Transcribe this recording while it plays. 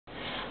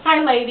Hi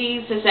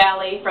ladies, this is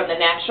Allie from the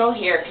natural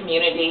hair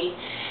community,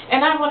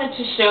 and I wanted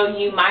to show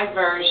you my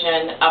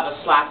version of a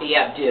sloppy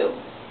updo.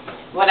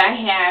 What I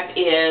have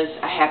is,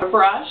 I have a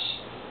brush,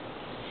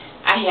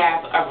 I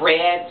have a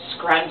red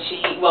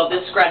scrunchie, well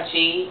this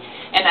scrunchie,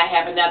 and I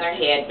have another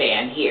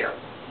headband here.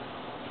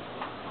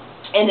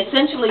 And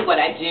essentially what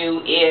I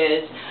do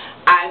is,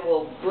 I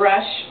will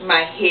brush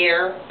my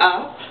hair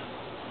up,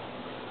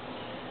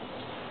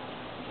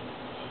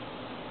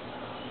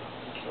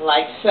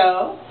 like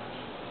so.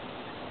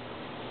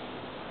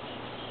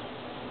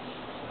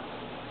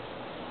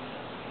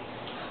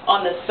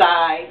 On the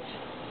sides,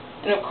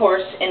 and of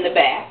course in the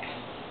back.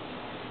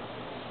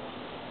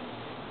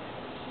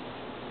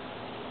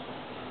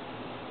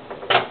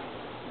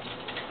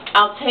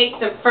 I'll take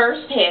the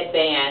first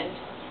headband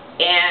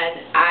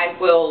and I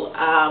will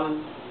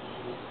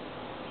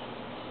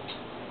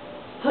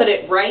put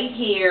it right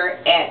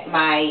here at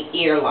my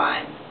ear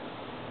line.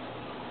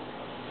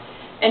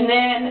 And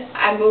then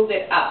I move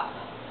it up.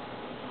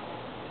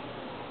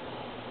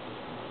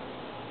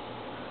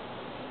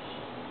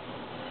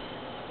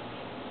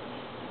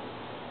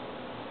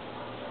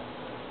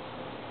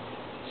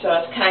 So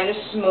it's kind of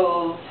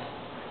smooth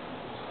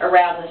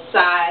around the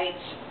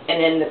sides and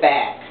in the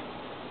back.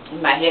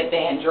 My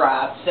headband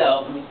dropped,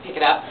 so let me pick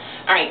it up.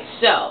 Alright,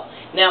 so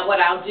now what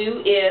I'll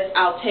do is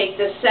I'll take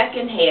the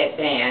second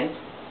headband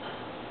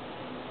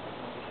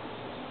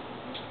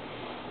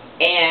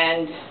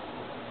and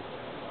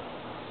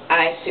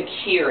I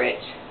secure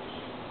it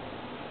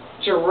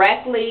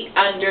directly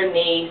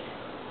underneath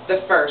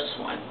the first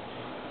one.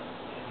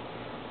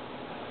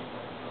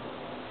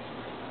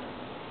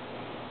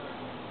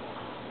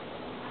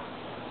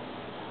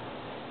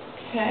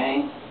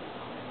 Okay.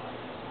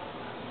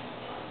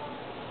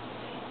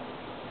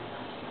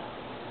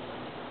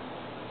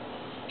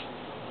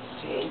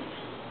 See.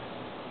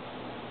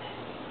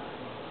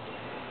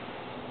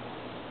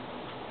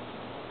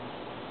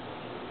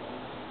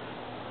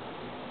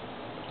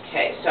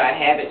 Okay, so I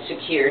have it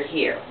secured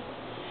here.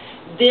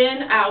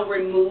 Then I'll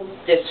remove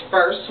this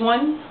first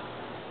one.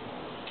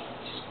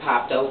 Just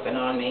popped open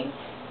on me.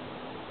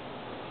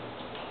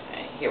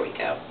 Okay, here we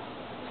go.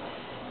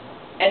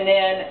 And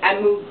then I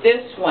move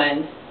this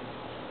one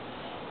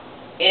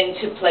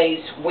into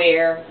place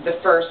where the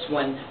first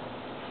one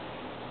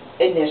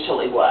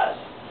initially was.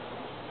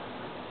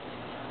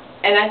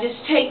 And I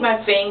just take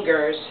my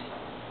fingers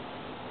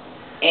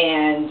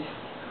and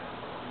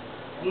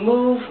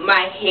move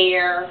my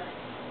hair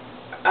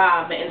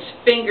and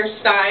finger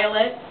style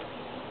it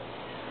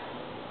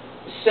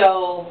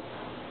so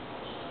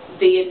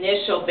the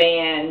initial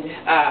band,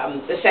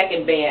 the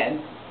second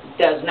band,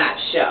 does not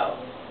show.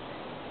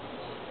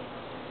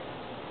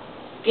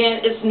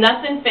 Again, it's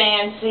nothing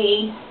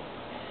fancy,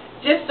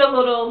 just a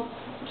little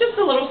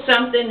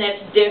something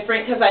that's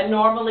different, because I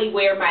normally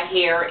wear my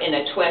hair in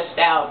a twist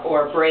out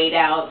or a braid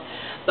out,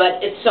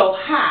 but it's so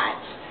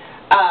hot,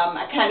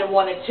 I kind of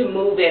wanted to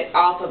move it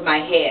off of my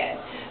head.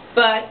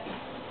 But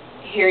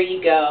here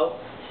you go.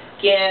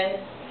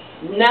 Again,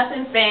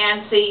 nothing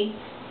fancy,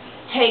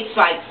 takes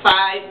like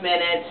 5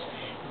 minutes,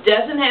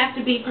 doesn't have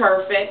to be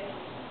perfect,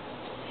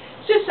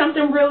 it's just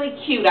something really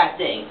cute, I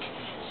think.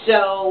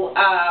 So,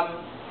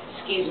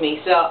 excuse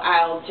me, so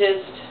I'll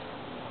just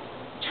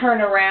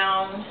turn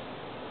around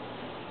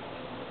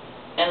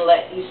and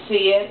let you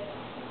see it.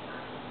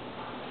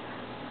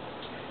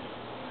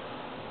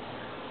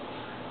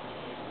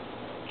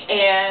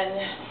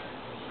 And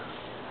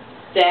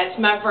that's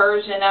my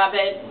version of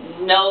it.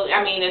 No,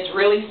 I mean, it's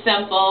really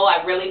simple.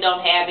 I really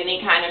don't have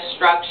any kind of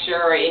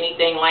structure or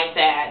anything like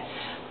that.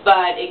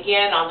 But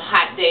again, on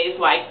hot days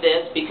like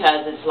this,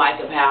 because it's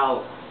like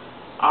about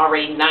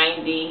already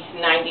 90,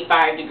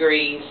 95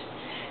 degrees,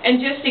 and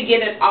just to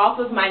get it off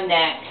of my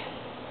neck,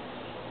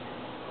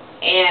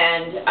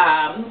 and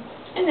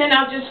then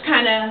I'll just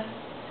kind of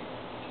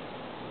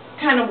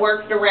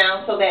work it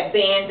around so that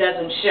band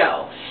doesn't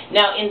show.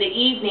 Now in the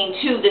evening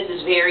too, this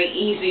is very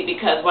easy,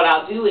 because what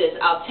I'll do is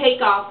I'll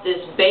take off this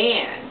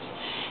band,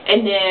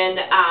 and then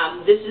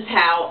this is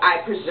how I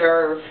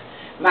preserve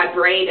my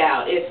braid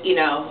out, if you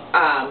know,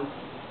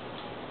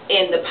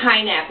 in the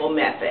pineapple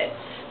method,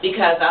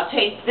 because I'll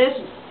take this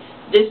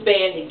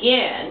band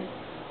again,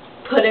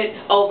 put it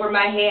over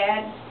my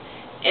head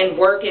and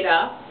work it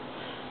up,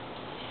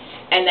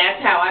 and that's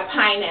how I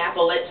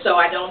pineapple it, so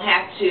I don't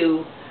have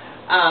to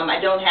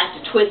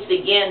twist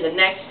again the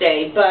next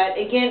day. But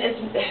again, it's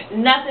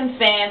nothing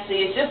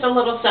fancy, it's just a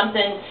little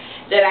something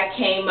that I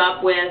came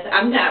up with.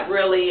 I'm not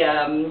really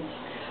a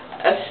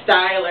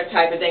styler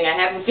type of thing. I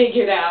haven't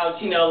figured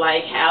out, you know,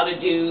 like how to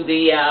do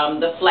the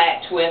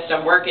flat twist.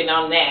 I'm working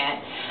on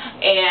that,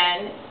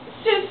 and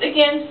it's just,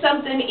 again,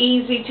 something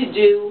easy to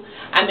do.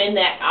 I'm in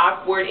that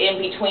awkward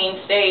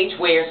in-between stage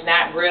where it's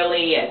not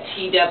really a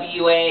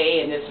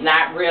TWA and it's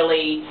not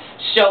really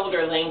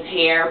shoulder-length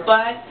hair,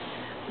 but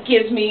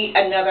gives me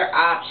another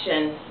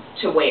option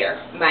to wear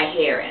my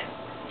hair in.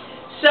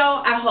 So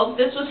I hope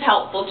this was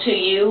helpful to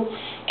you,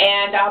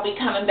 and I'll be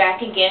coming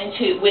back again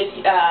to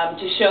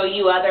show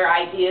you other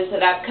ideas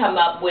that I've come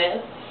up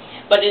with.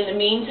 But in the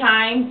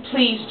meantime,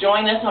 please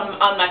join us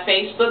on my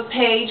Facebook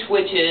page,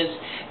 which is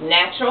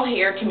Natural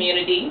Hair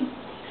Community,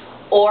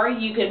 or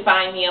you can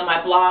find me on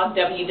my blog,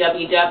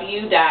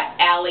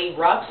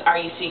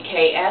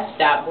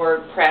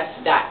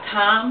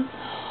 www.allierucks.wordpress.com,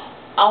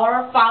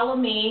 or follow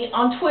me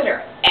on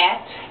Twitter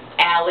at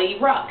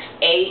AllieRucks,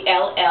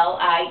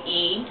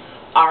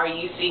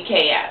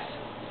 AllieRucks.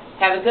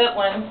 Have a good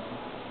one.